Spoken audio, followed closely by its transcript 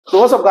So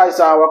what's up, guys?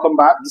 Welcome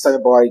back. This is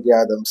your boy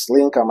Adams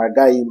Link and my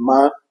guy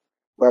Ima.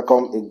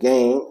 Welcome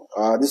again.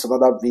 This is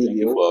another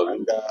video,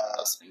 and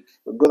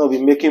we're gonna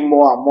be making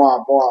more and more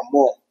and more and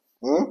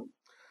more.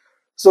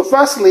 So,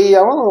 firstly,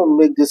 I want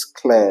to make this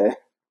clear.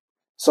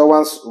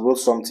 Someone wrote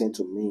something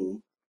to me,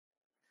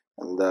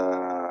 and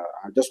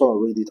I just want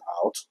to read it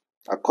out.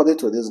 According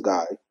to this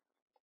guy,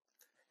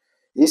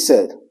 he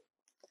said,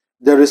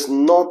 "There is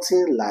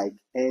nothing like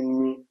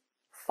any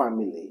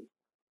family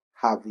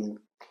having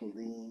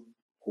clean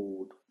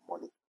hold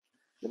money."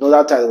 You know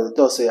that time they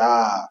just say,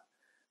 that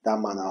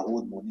man I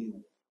hold money.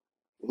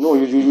 You know,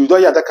 you don't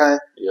hear that kind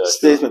of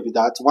statement with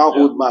that. One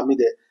hold man,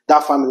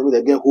 that family,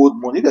 they get hold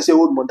money. If they say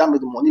hold money, that means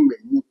the money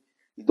me.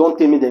 You don't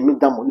tell me they make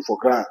that money for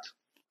grant.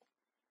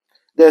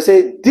 They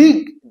say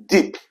dig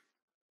deep.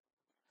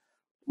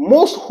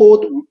 Most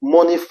hold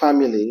money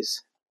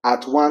families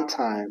at one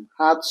time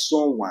had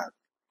someone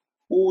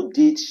who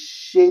did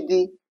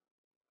shady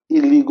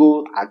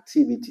illegal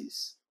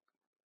activities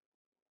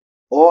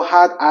or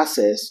had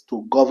access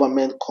to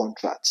government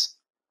contracts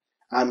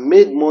and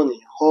made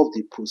money off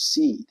the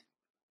proceeds.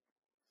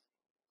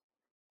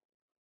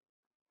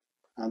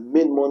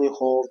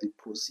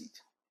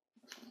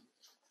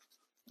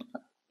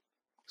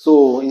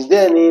 So is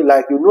there any,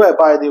 like, you know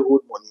about any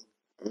hold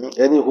money,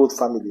 any hold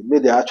family, may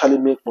they actually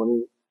make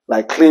money,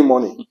 like clean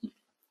money?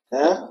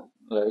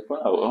 Like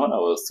when I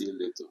was still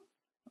little,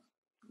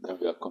 then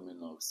we are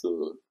coming up.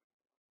 So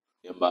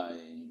in my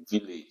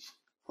village,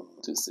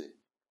 to say,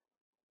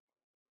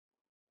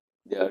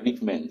 there are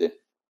rich men there.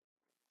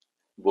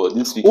 But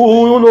this rich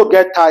who no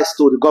get ties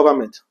to the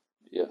government?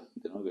 Yeah,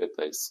 they don't get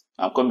ties.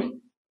 I'm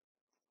coming.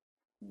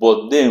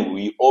 But then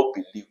we all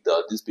believe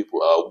that these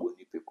people are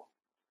Ogboni people.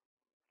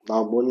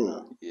 Now money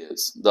now.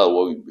 Yes, that's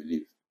what we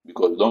believe.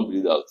 Because we don't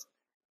believe that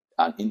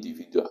an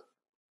individual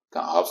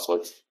can have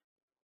such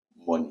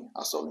money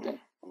as of them.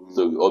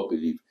 So we all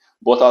believe.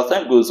 But as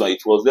time goes on,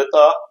 it was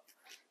later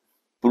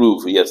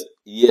proved, yes,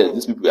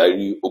 these people are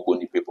really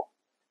Ogboni people.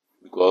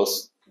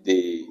 Because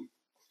they,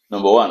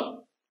 number one,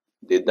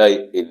 they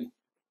die early.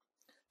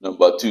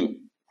 Number two,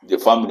 the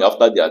family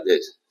after their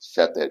death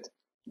shattered.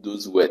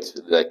 Those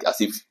words like as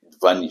if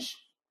vanish.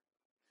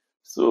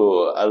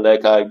 So I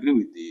agree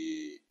with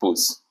the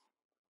post.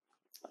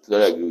 I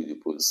totally agree with the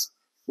post.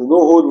 You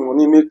don't hold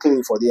money make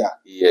clean for there.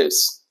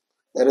 Yes.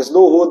 There is no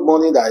hold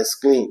money that is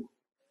clean.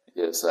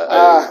 Yes,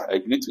 I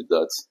agree to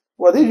that.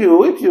 Well,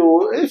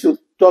 if you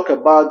talk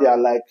about their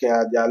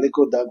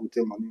Aliko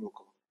Dangote money,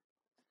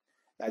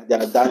 like their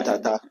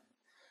Dantata,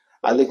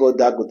 Aliko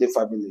Dangote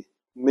family,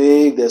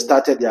 they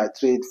started their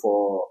trade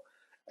for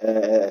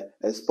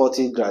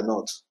exporting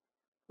granite,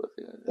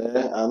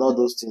 and all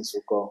those things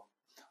will come.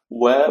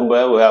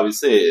 Well, I will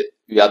say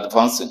we are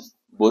advancing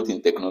both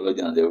in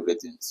technology and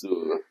everything.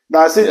 So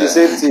that's it, the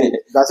same thing.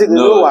 That's it. You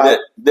know why?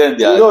 Then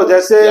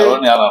they say they are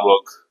running out of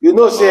work. You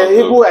know,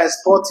 say people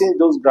exporting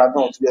those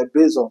granites were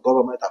based on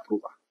government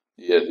approval.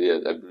 Yes,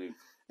 I agree.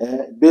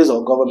 Based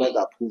on government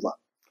approval.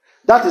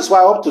 That is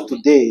why up to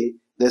today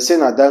they say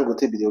that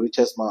Dangote be the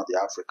richest man in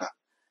Africa.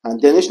 And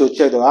then if you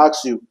check, they'll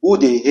ask you who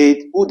they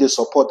hate, who they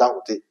support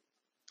Dangote.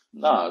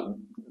 Now,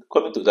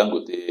 coming to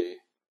Dangote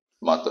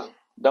matter,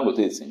 Dangote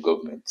is in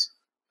government.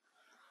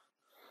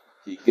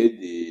 He get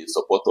the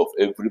support of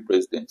every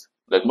president.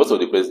 Like most of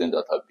the presidents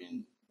that have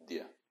been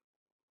there,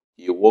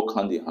 he work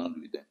hand in hand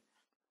with them.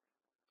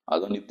 I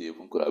don't know if they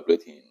even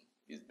collaborate in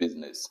his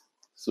business.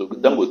 So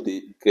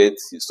Dangote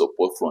gets his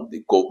support from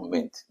the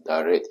government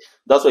direct.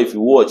 That's why if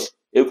you watch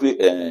every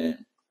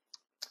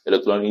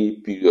electoral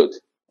period,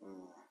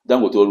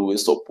 Dangote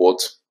always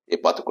support a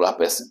particular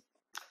person.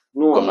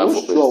 No, I'm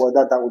not sure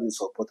whether Dangote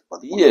support a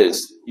particular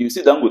Yes, person. you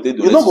see Dangote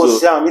donate. You know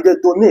what they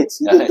donate.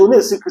 They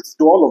donate secrets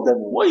to all of them.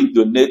 When you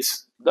donate,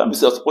 that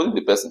means you're supporting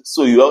the person.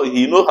 So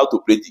he knows how to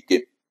play the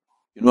game.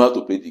 You know how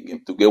to play the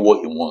game to get what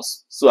he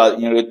wants. So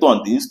in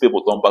return, these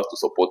people come back to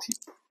support him.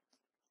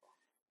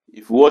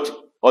 If you watch,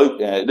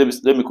 let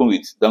me come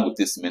with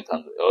Dangote cement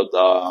and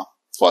other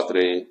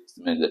factory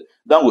cement.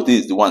 Dangote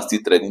is the one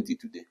still trading till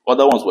today.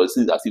 Other ones were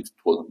seen as if it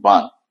was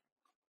banned.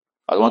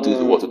 I don't want to use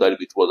the word totally,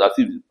 but it was as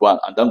if it was banned,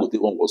 and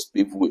Dangote one was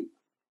paved way.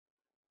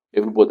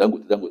 Everybody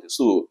Dangote.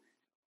 So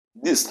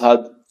this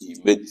had he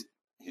made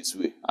his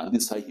way, and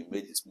this how he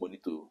made his money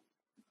to.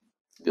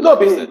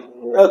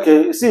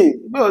 Okay, see,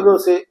 you know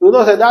say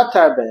that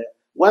time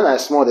when I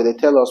small, they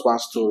tell us one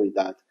story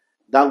that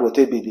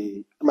Dangote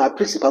be my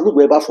principal. No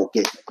go ever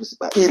forget my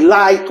principal. He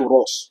lied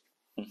to us.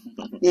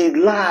 He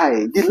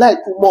lied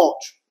too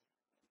much.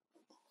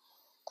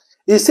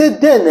 He said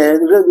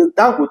then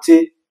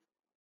Dangote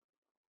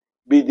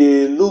be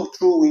they look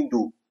through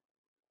window,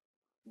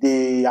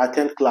 they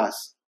attend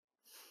class.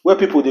 Where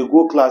people they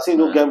go class, you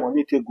don't get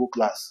money to go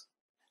class.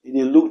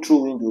 They look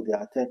through window, they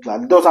attend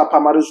class. Those are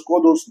primary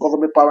school, those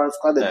government parents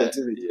can't attend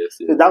it. Yes.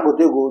 So Dangote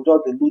go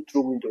just they look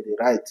through window, they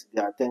write,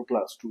 they attend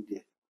class through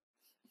there.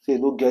 So you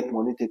don't get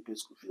money to pay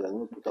school fees. I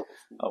don't put up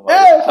school.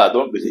 I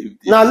don't believe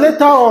this. Now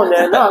later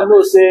on, now I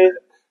know say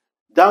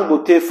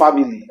Dangote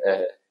family.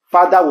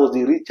 Father was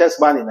the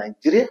richest man in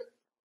Nigeria.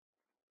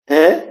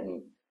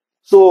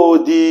 So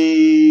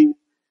the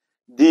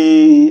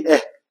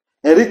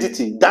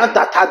heredity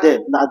that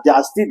them now they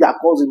are still their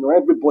cousin.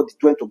 Everybody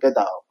join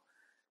together.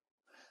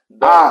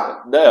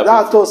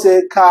 That's all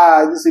say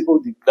car. These people.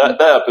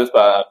 That happens,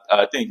 but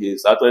I think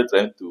he's actually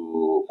trying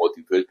to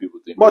motivate people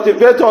to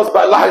motivate us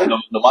by lying. No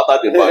matter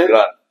the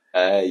background.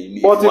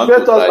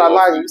 Motivate us by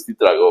lying. You still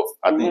drag off.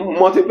 I think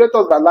motivate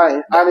us by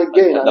lying. And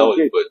again,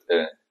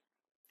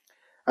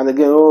 and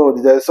again, oh,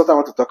 there's something I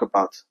want to talk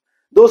about.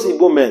 Those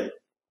Igbo men.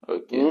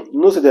 Okay. You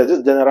know, so there's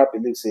this general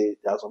belief say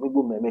there are some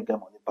Igbo men make their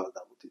money pass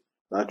Dangote.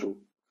 Not true.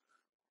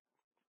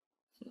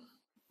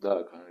 That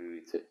I can't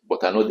really tell.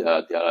 But I know there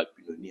are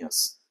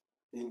billionaires.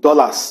 In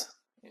dollars.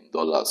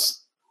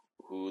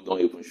 Who don't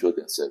even show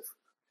themselves.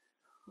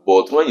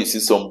 But when you see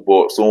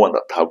someone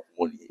that have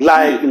money,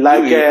 like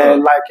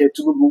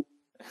Tinubu.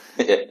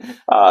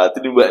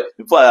 Tinubu.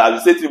 In fact, I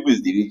would say Tinubu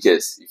is the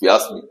richest. If you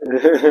ask me,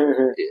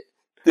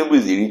 Tinubu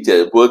is the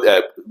richest, both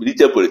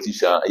richest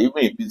politician, even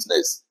in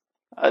business.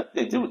 I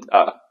think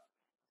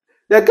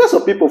there are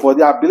some people for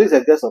their abilities.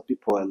 There are some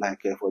people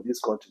like for this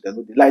country. They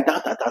know like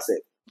that.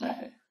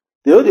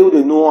 They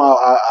don't know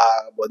how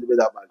body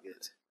that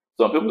market.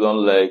 Some people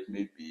don't like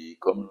maybe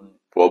coming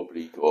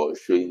public or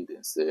showing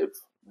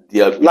themselves.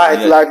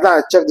 Like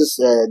that. Check this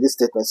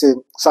statement. Say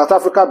South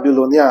Africa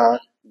billionaire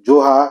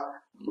Joha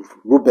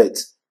Rupert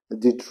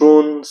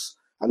dethrones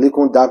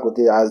Aliko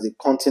Dangote as the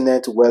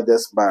continent's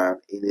wealthiest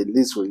man in a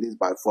list released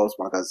by Forbes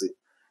magazine.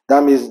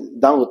 That means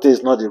Dangote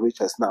is not the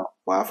richest now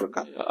for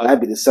Africa. Might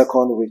be the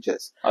second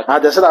richest.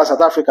 And they said that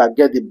South Africa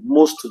get the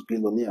most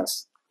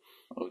billionaires.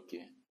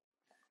 Okay.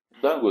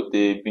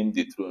 Dangote being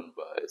dethroned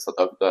by South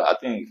Africa, I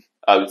think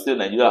I would say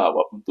Nigeria have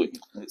happened to him.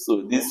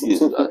 So this year,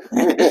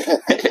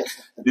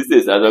 this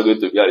is not going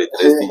to be an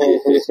interesting year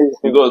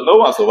because no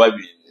one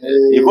surviving.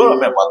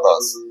 Environment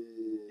matters.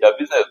 Your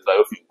business is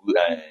thriving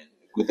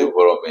good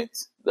environment.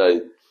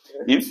 That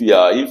if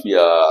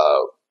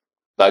your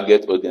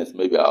target audience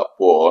maybe are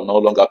poor or no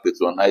longer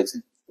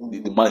patronizing, the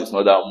demand is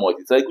not that much.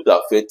 It's likely to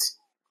affect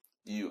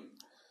you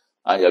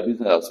and your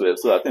business as well.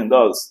 So I think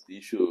that's the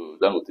issue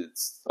Dangote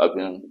is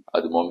having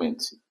at the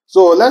moment.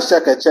 So let's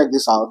check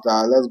this out.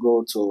 Let's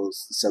go to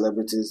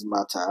celebrities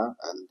matter,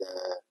 and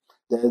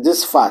there's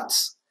this fact.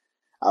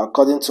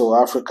 According to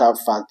Africa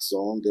Fact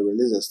Zone, they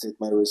released a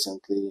statement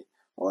recently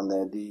on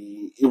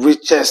the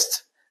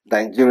richest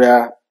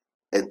Nigeria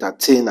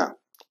entertainer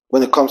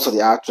when it comes to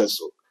the actress,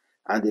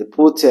 and they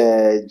put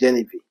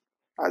Genevieve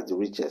as the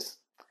richest.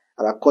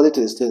 And according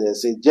to the statement, they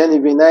say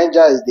Genevieve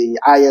Nnaji is the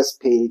highest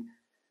paid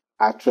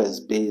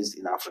actress based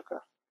in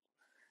Africa.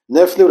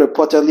 Netflix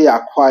reportedly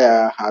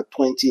acquired her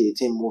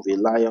 2018 movie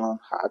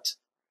Lionheart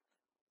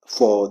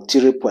for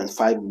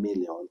 $3.5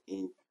 million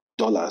in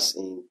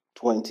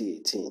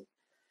 2018.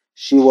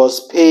 She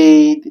was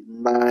paid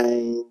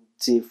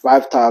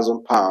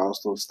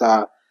 £95,000 to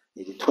star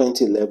in the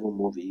 2011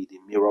 movie The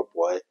Mirror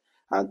Boy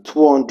and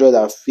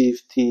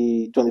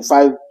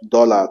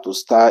 $225 to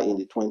star in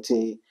the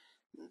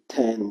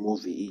 2010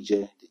 movie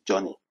EJ The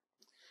Journey.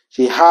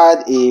 She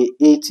had a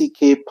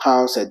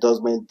 £80,000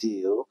 endorsement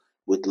deal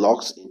with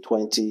Lux in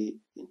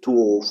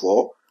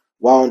 2004,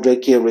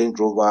 £100,000 Range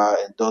Rover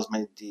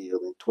endorsement deal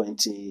in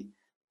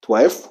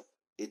 2012,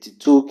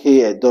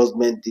 $82,000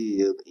 endorsement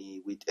deal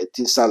with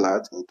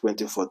Etisalat in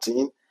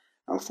 2014,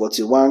 and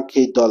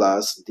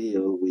 $41,000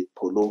 deal with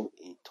Polo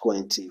in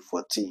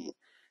 2014.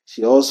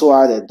 She also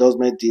had an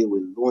endorsement deal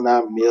with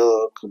Luna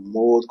Milk,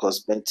 Mold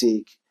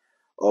Cosmetic,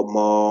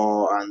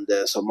 and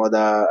some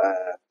other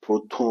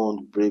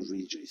proton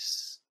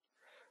beverages.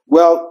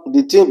 Well,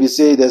 the thing we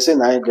say, they say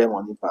 9 gram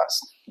money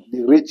pass.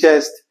 The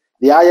richest,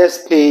 the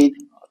highest paid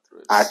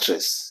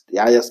actress. The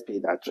highest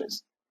paid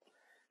actress.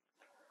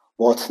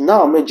 But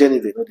now make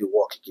Genevieve know the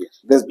work again.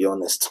 Let's be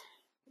honest.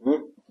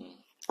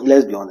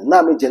 Let's be honest.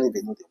 Now make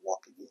Genevieve know the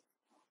work again.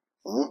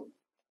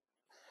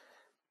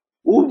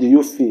 Who do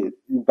you feel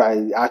by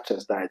the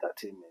actress that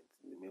entertainment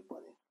will make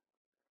money?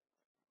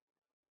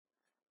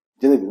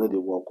 Genevieve know the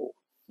work.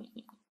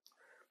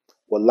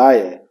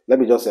 Wallahi, let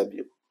me just help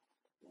you.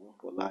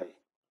 Wallahi.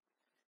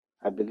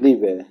 I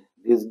believe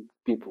these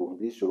people,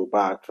 these Yoruba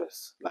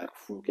actresses like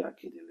Funke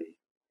Akindele,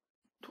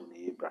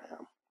 Tony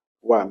Abraham,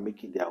 who are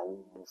making their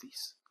own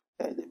movies,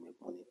 and they make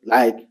money.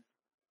 Like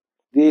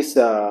this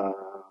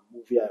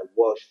movie I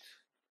watched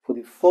for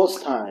the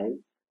first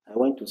time, I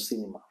went to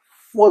cinema.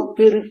 For the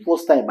very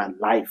first time in my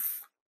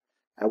life,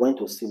 I went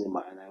to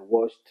cinema and I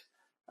watched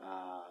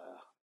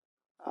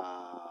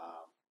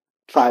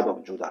Tribe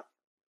of Judah.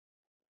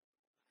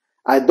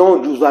 I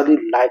don't usually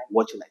like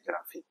watching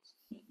Nigerian films.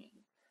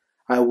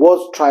 I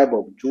watched Tribe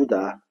of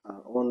Judah,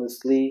 and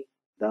honestly,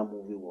 that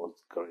movie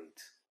was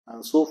great.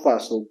 And so far,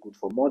 so good.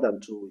 For more than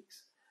 2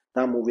 weeks,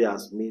 that movie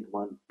has made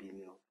 1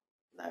 billion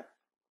naira.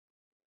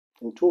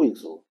 In 2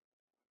 weeks,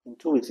 in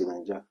 2 weeks in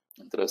Nigeria.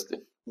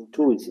 Interesting. In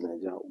 2 weeks in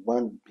Nigeria,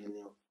 1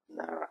 billion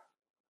naira.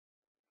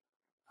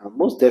 And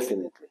most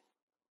definitely,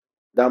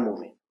 that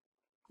movie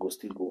will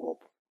still go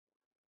up.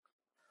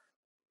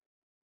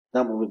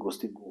 That movie will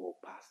still go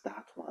up past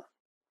that one.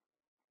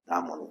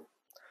 That money.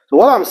 So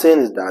what I'm saying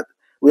is that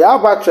We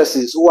have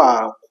actresses who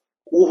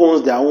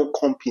owns their own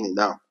company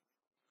now,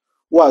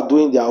 who are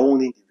doing their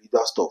own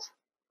individual stuff.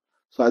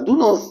 So I do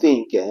not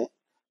think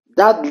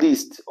that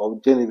list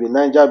of Genevieve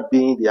Nnaji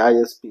being the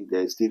highest paid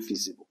is still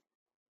feasible.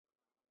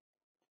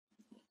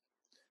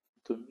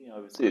 To me, I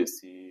would say it's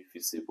still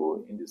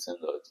feasible in the sense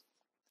that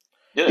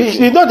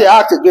You know the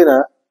act again,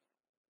 huh?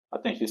 I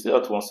think she still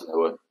act once in a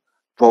while.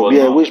 For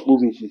which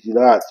movie she did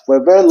act? For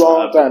a very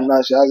long time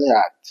now, she hasn't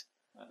act.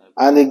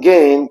 And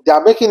again, they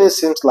are making it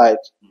seem like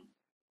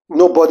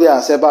nobody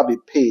has ever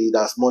been paid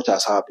as much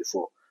as her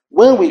before.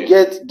 When we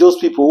get those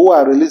people who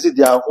are releasing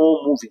their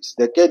own movies,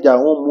 they get their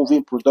own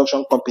movie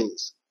production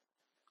companies.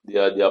 They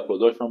are their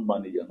production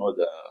manager, not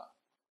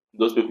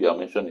those people you are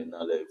mentioning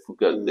now. Like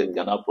they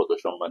are not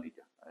production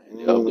manager.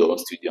 They have their own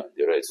studio and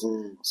the rest.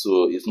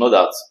 So it's not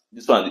that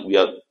this one we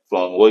are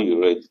from what you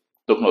read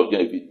talking of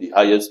Genevieve, the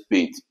highest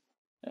paid.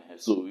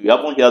 So we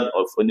haven't heard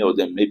of any of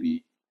them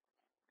maybe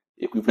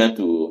equivalent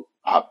to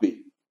her pay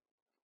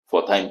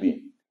for time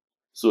being.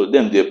 So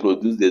them they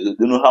produce, they don't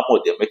know how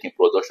much they make in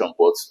production,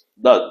 but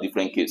that's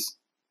different case.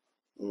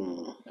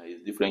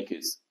 It's different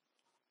case.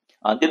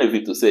 And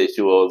Genevieve, to say,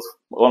 she was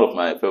one of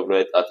my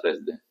favorite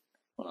actresses then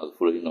when I was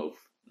following of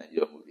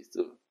Nigerian movies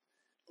too.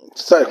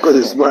 Sorry, because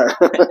it's smile.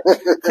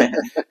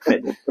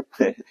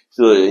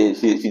 So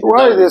she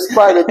why is the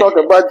smile they talk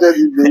about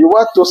Genevieve? You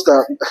want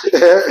toaster?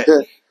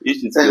 You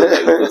should say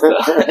like toaster.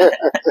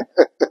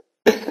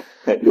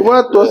 You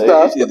want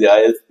toaster? She's the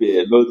highest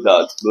paid, no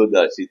doubt,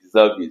 she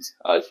deserves it.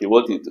 She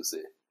wanted to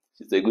say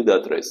she's a good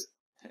actress.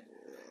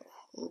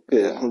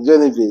 Okay,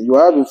 Genevieve, you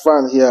have a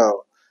fan here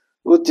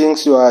who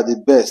thinks you are the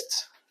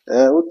best,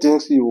 who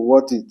thinks you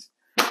want it,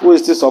 who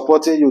is still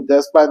supporting you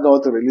despite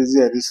not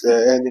releasing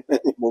any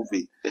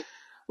movie.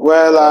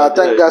 Well,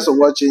 thank you guys for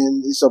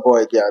watching. It's your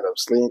boy,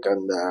 Adamslink,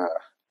 and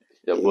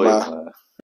your boy,